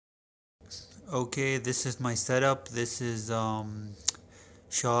Okay, this is my setup. This is Shaw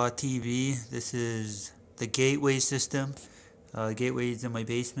TV. This is the gateway system. Gateway is in my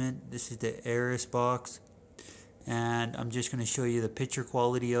basement. This is the Aris box, and I'm just going to show you the picture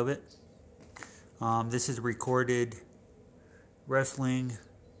quality of it. This is recorded wrestling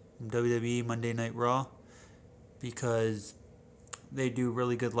from WWE Monday Night Raw because they do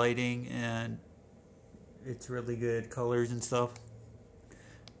really good lighting and it's really good colors and stuff.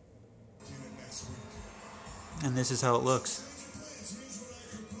 And this is how it looks.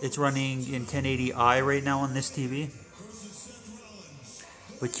 It's running in 1080i right now on this TV,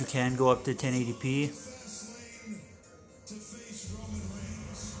 but you can go up to 1080p.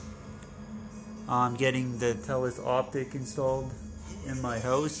 I'm getting the Telus optic installed in my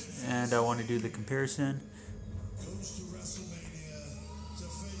house, and I want to do the comparison.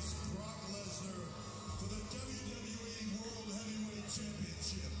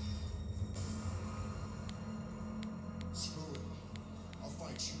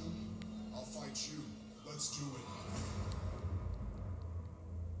 I'll fight you. Let's do it.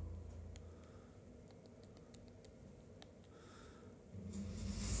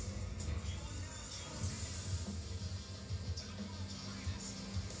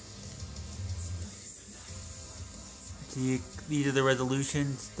 These are the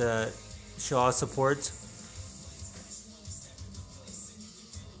resolutions that Shaw supports.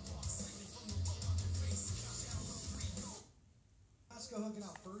 Hooking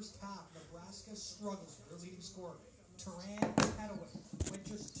up first half. Nebraska struggles. Their leading scorer, Turan Petaway, went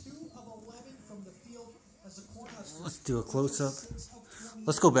just 2 of 11 from the field as the corner. Let's do a close-up.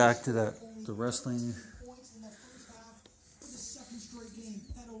 Let's go back to the wrestling. Points in the first half for the second straight game.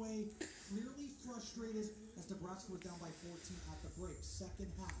 Petaway clearly frustrated as Nebraska was down by 14 at the break.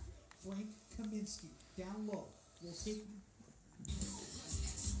 Second half, Frank Kaminsky down low will take.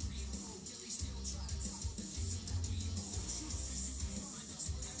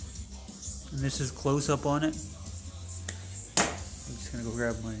 And this is close up on it. I'm just gonna go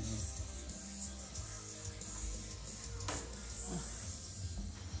grab my.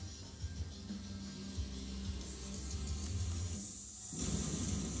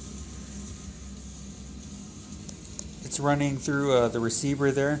 It's running through the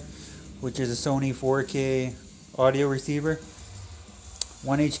receiver there, which is a Sony 4K audio receiver.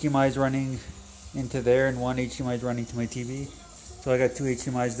 One HDMI is running into there, and one HDMI is running to my TV. So I got 2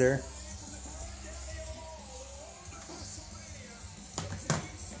 HDMIs there.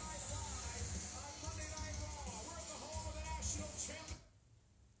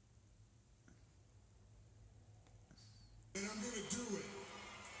 And I'm going to do it.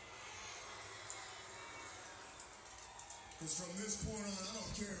 Because from this point on, I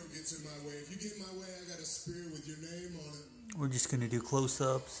don't care who gets in my way. If you get in my way, I got a spear with your name on it. We're just going to do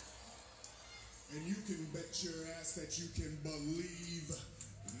close-ups. And you can bet your ass that you can believe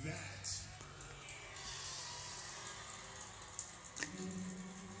that.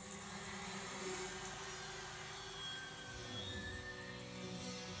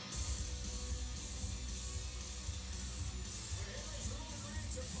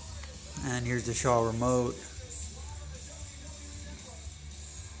 And here's the Shaw remote.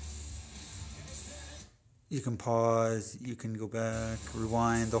 You can pause, you can go back,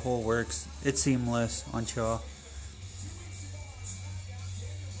 rewind, the whole works. It's seamless on Shaw.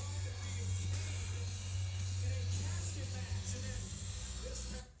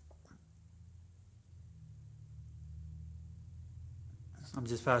 I'm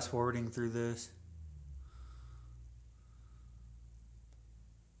just fast forwarding through this.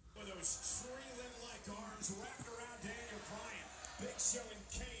 Those tree-limb-like arms wrapped around Daniel Bryan. Big Show and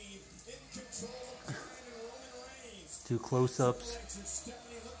Kane in control of Bryan and Roman Reigns. Do close-ups.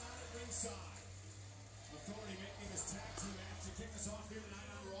 Authority making this tag team match to kick us off here tonight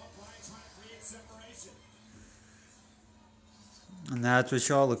on Raw. Bryan trying to create separation. And that's what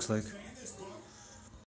Shaw looks like.